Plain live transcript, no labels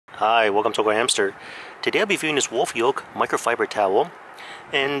Hi, welcome to AwkwardHamster. Today I'll be reviewing this Wolfyok Microfiber towel,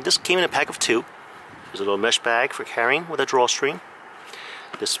 and this came in a pack of 2. There's a little mesh bag for carrying with a drawstring.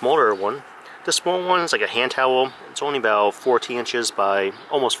 The smaller one, the small one is like a hand towel. It's only about 14 inches by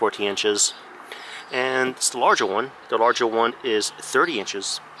almost 14 inches, and it's the larger one. The larger one is 30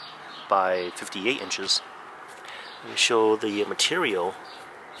 inches by 58 inches. Let me show the material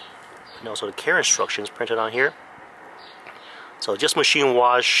and also the care instructions printed on here. So just machine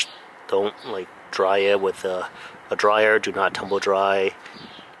wash, don't dry it with a dryer, do not tumble dry.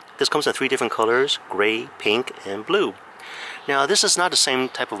 This comes in 3 different colors, gray, pink, and blue. Now this is not the same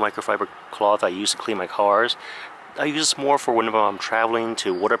type of microfiber cloth I use to clean my cars. I use this more for whenever I'm traveling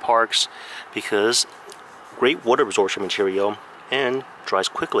to water parks because great water absorption material and dries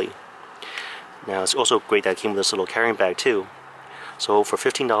quickly. Now it's also great that it came with this little carrying bag too. So for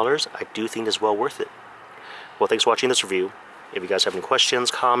 $15, I do think it's well worth it. Well, thanks for watching this review. If you guys have any questions,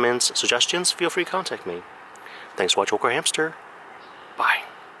 comments, suggestions, feel free to contact me. Thanks for watching AwkwardHamster. Bye.